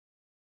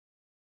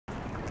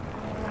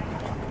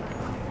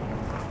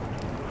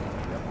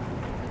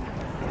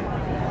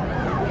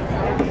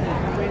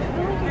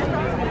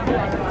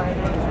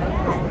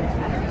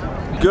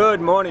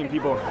Good morning,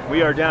 people.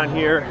 We are down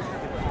here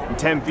in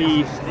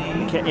Tempe,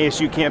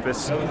 ASU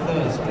campus,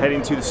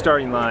 heading to the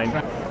starting line.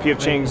 P.F.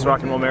 Chang's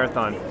Rock and Roll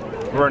Marathon.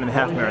 We're running the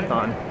half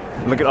marathon.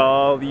 Look at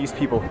all these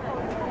people.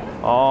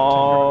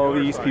 All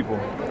these people.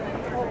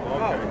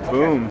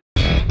 Boom.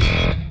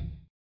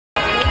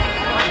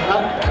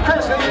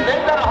 Chris,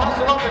 they've got to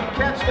hustle up and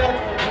catch that.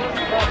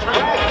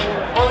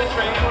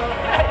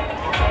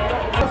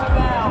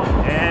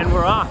 And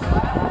we're off.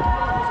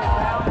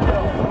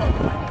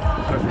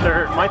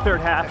 My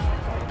third half,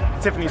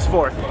 Tiffany's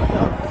fourth.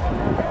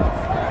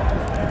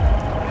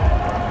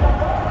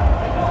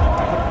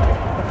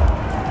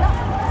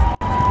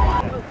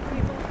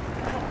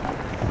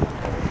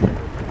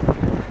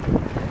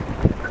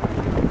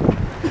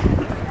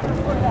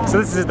 So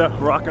this is the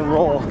rock and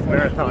roll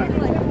marathon,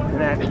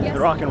 and the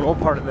rock and roll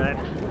part of that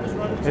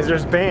is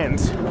there's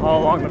bands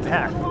all along the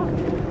path,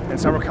 and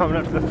so we're coming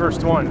up to the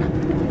first one.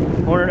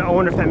 I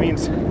wonder if that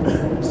means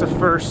it's the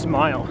first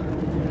mile.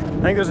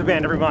 I think there's a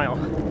band every mile.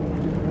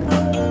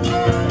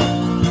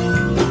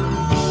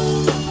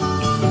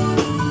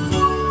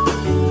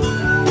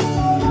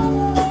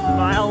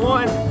 Mile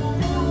one.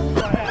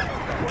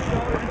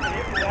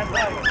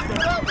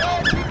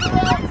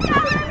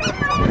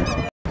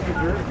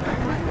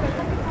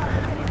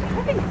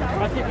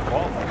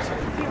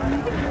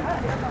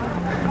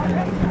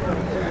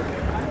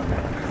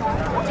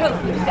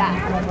 Totally that.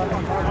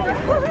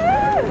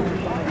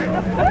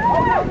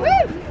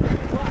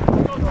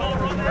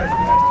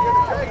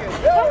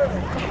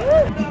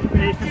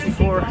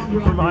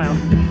 8:54 per mile.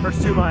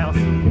 First 2 miles.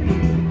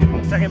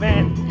 Second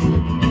band.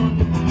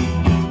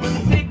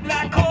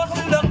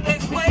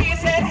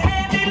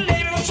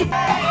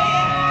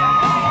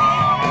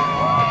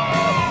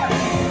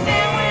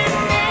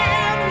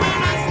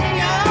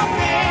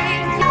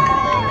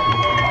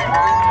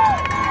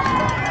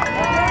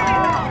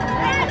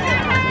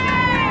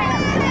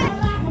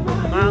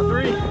 Mile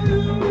 3.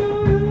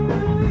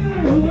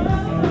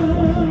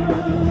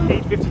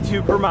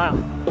 8:52 per mile.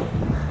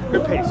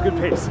 Good pace, good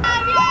pace.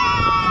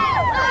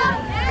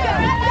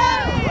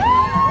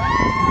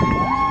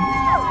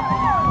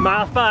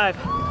 Mile 5.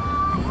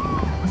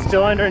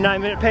 Still under a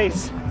 9-minute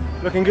pace.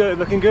 Looking good,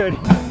 looking good.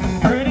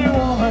 Pretty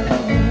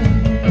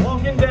woman,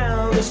 walking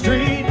down the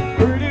street.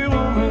 Pretty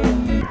woman.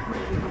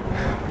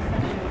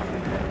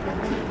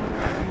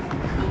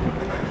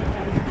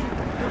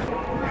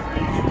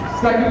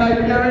 Second night,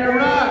 get ready to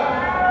rock.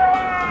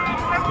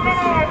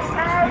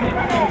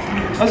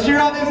 Let's cheer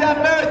on these half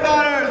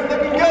marathoners.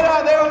 Looking good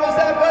out there, almost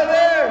halfway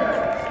there.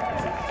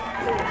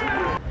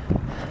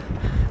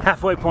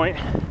 Halfway point,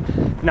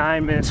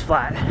 9 minutes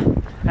flat,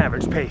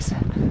 average pace.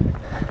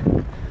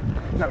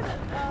 No,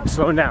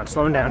 slowing down,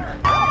 slowing down.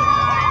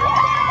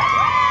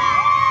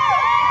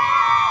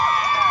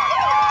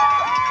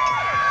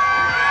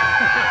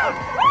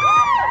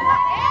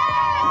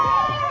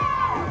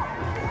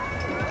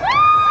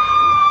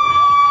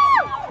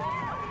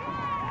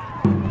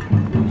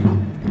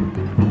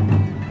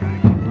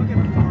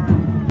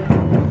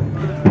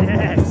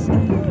 Yes,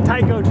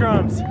 taiko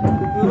drums,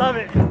 love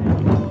it.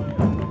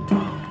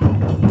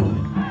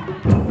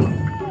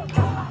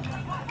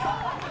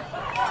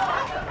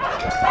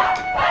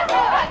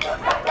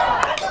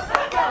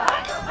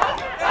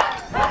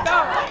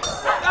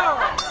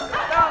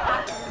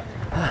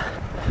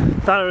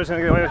 Thought I was going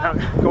to get away without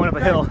going up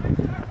a hill.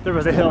 There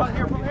was a hill,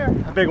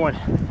 a big one.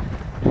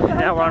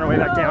 Now we're on our way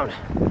back down.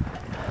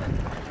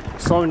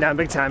 Slowing down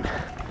big time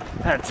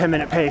at a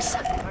 10-minute pace.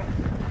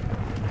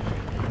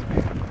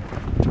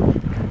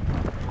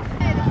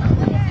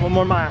 One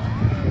more mile.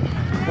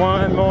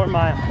 One more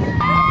mile.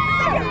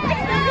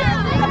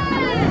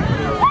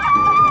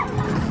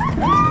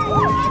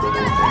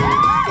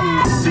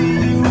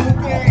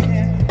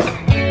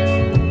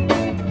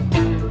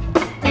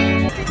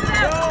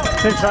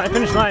 Finish line,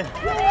 finish line,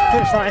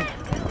 finish line.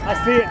 I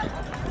see it.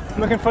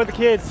 I'm looking for the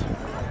kids.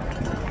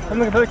 I'm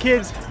looking for the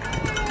kids.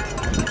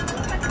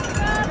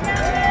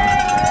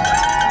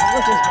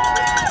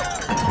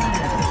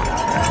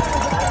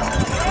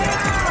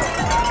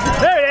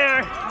 There they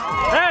are.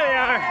 There they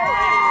are.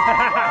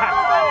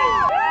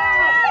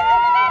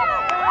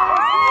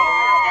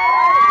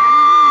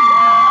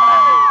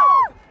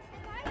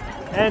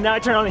 And now I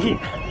turn on the heat.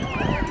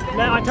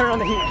 Now I turn on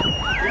the heat.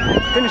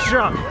 Finish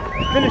strong.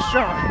 Finish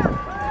strong.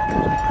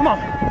 Come on.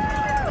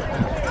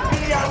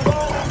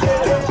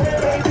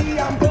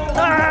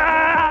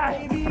 Ah!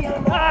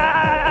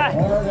 Ah!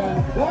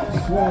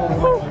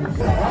 Woo!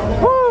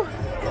 Woo!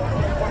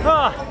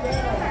 Ah!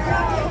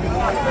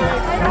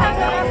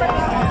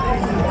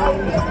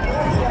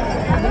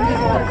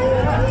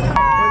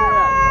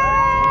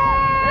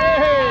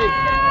 Hey!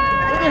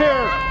 Look at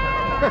here!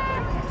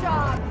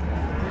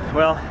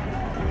 Well,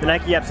 the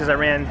Nike app says I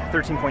ran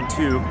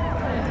 13.2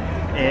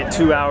 in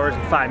 2 hours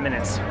and 5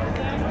 minutes.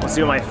 We'll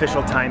see what my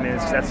official time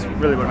is, because that's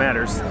really what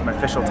matters, is my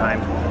official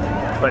time.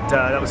 But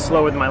that was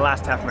slower than my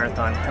last half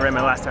marathon. I ran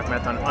my last half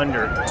marathon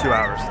under 2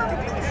 hours.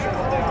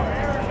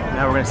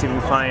 Now we're gonna see if we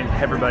can find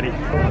everybody.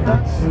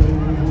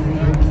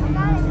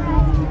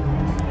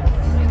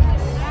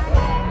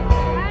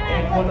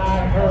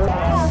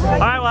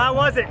 right, well, how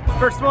was it?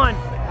 First one.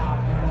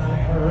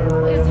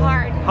 It was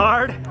hard.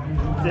 Hard?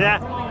 Yeah.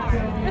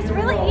 It was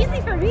really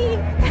easy for me.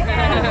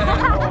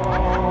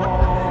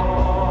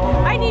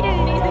 I needed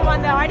an easy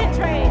one though. I didn't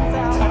train, so.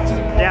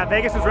 Yeah,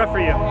 Vegas was rough for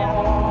you.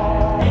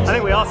 Yeah. I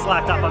think we all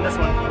slacked off on this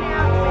one.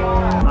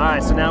 All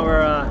right, so now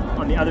we're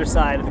on the other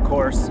side of the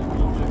course,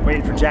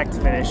 waiting for Jack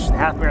to finish. The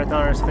half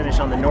marathoners finish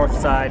on the north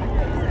side,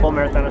 full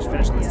marathoners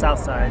finish on the south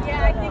side.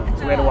 Yeah, I think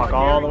So we had to walk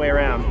all the way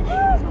around.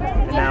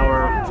 And now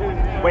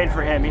we're waiting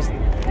for him. He's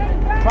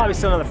probably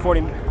still another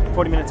 40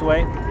 minutes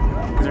away.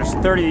 Because there's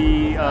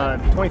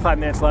 25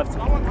 minutes left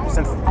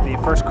since the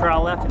first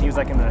corral left, and he was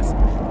like in the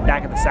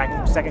back of the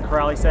second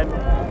corral, he said.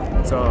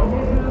 So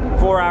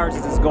 4 hours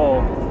is his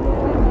goal.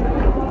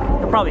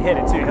 He'll probably hit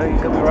it too.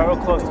 He'll be real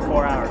close to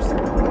 4 hours.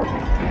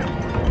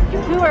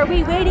 Who are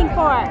we waiting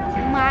for?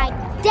 My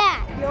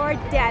dad. Your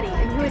daddy.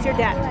 And who is your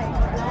dad?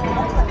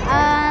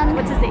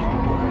 What's his name?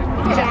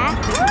 Jack.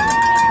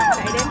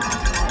 Excited?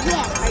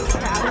 Yes. Are you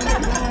proud of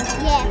him?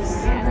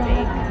 Yes.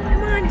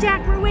 Come on,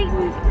 Jack, we're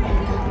waiting.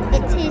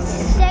 It's his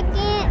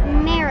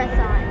second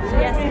marathon.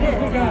 Yes, it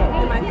is.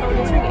 And my phone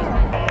is ringing.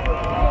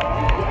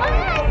 Oh, I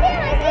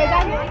see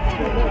him.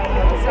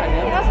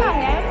 That's not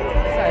him.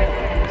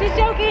 Just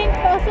joking.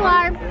 False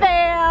alarm. Fail.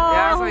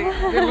 Yeah, I was like, it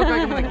didn't look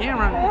like him on the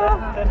camera.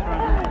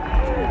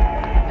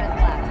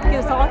 He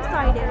was all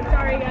excited.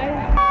 Sorry,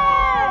 guys.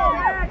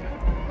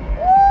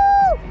 Woo!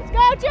 Let's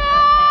go,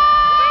 Jack!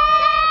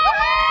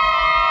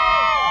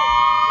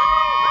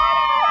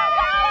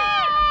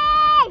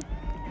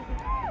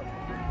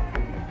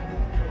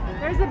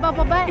 There's the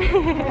bubble butt.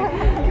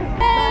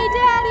 Hey,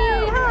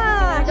 Daddy!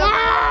 Huh?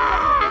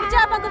 Yeah! Good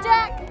job, Uncle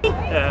Jack!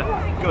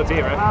 Yeah, go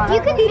team, right?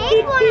 You could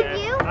beat one of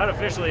you.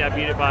 Unofficially, I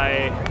beat it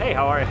by, hey,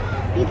 how are you?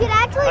 You could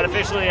actually.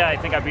 Unofficially, I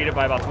think I beat it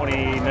by about 20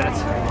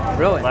 minutes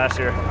Really? last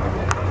year.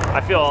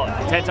 I feel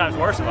 10 times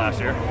worse than last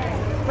year.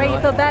 Wait, you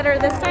feel better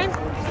this time?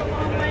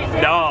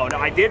 No,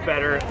 I did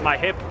better. My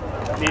hip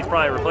needs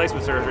probably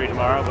replacement surgery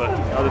tomorrow, but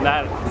other than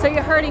that, So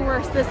you're hurting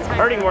worse this time?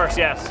 hurting worse,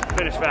 yes.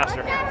 Finish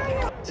faster.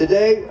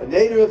 Today, a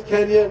native of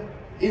Kenya,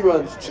 he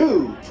runs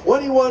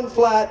 2:21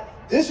 flat.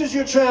 This is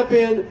your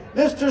champion,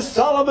 Mr.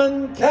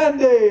 Solomon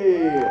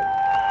Candy.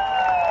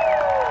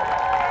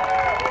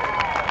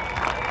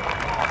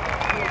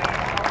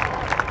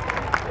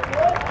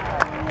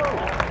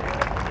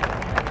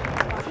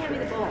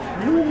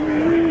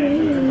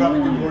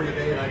 Probably do more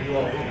today than I do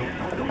all week.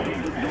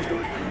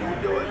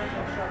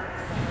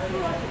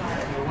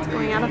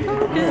 Going out of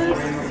focus.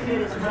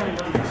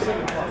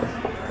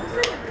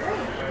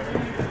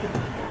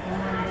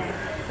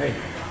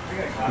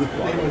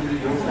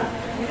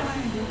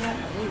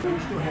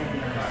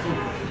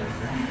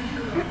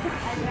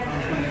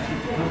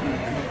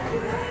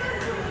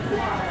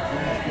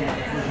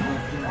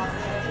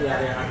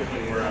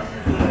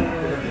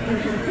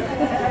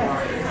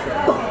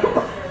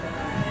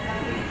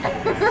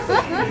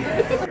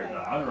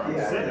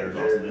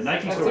 The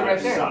Nike That's store it right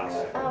there. sucks.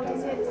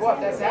 What?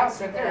 That's the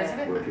house right there, isn't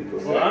it? Well,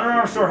 the Under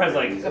Armour store has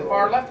like, The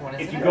far left one,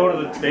 isn't if it? you go to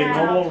the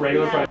normal,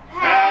 regular price.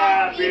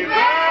 Happy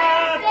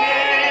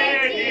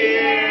birthday,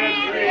 dear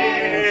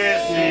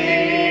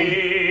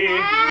Chrissy.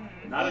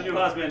 Not a new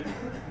husband.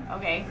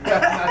 Okay.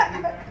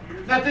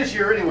 Not this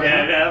year anyway.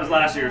 Yeah, that was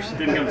last year's.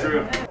 Didn't come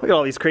true. Look at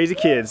all these crazy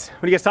kids.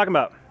 What are you guys talking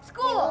about?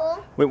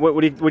 School. What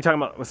are you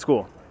talking about with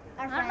school?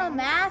 I don't know,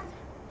 math.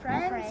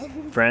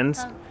 Friends.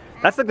 Friends?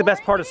 That's like the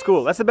best part of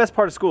school. That's the best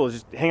part of school is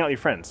just hang out with your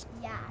friends.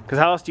 Yeah. Because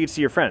how else do you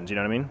see your friends, you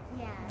know what I mean?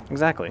 Yeah.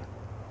 Exactly.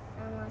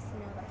 Unless you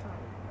know the phone.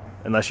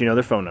 Unless you know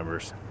their phone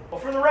numbers.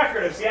 Well, for the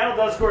record, if Seattle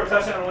does score a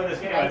touchdown and win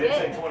this game, I did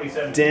say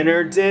 27.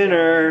 Dinner.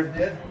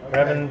 We're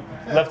having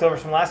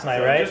leftovers from last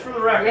night, right? Just for the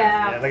record.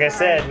 Yeah. Like I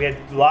said, we had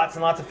lots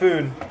and lots of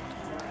food.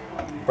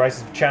 Bryce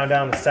is chowing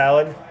down the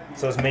salad.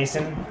 So is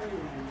Mason.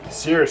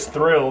 Sierra's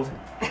thrilled.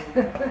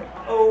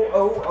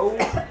 Oh,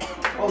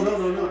 no.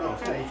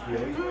 It's not HBO.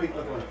 You pick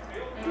up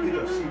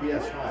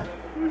CBS 5.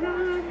 Get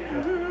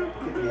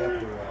me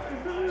after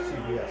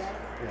CBS.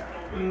 Yeah.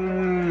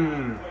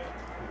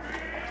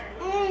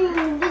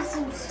 This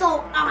is so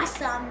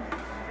awesome.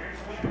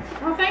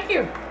 Well, thank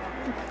you.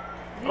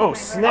 Oh,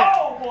 snap.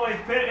 Oh, boy.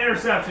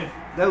 Interception.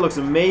 That looks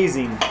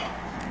amazing.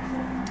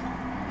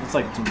 It's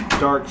like some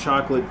dark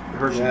chocolate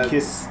Hershey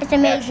Kiss. It's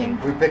amazing.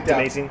 We picked It's out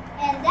amazing.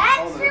 And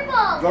that's your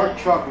ball. dark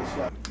chocolate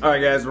stuff. All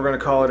right, guys, we're gonna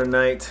call it a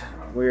night.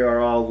 We are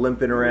all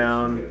limping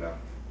around,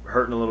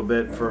 hurting a little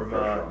bit from. Get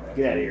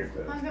out of here.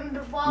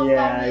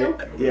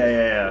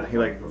 Yeah.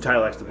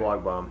 Tyler likes to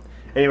vlog bomb.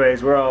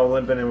 Anyways, we're all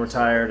limping and we're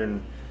tired,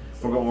 and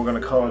we're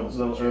gonna call it a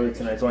little early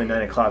tonight. It's only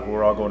 9 o'clock, but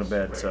we're all going to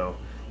bed. So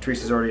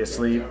Teresa's already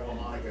asleep.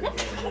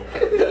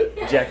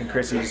 Jack and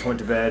Chrissy just went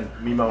to bed.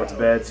 Mima went to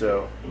bed.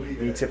 So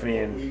me, Tiffany,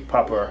 and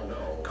Papa are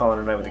calling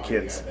it a night with the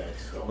kids.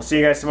 We'll see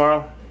you guys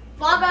tomorrow.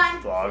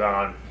 Vlog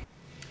on.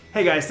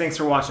 Hey guys, thanks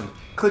for watching.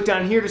 Click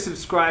down here to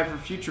subscribe for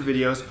future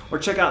videos, or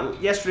check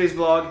out yesterday's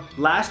vlog,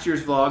 last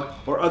year's vlog,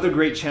 or other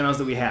great channels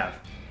that we have.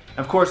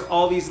 Of course,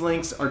 all these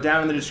links are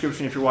down in the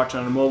description if you're watching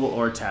on a mobile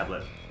or a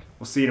tablet.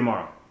 We'll see you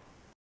tomorrow.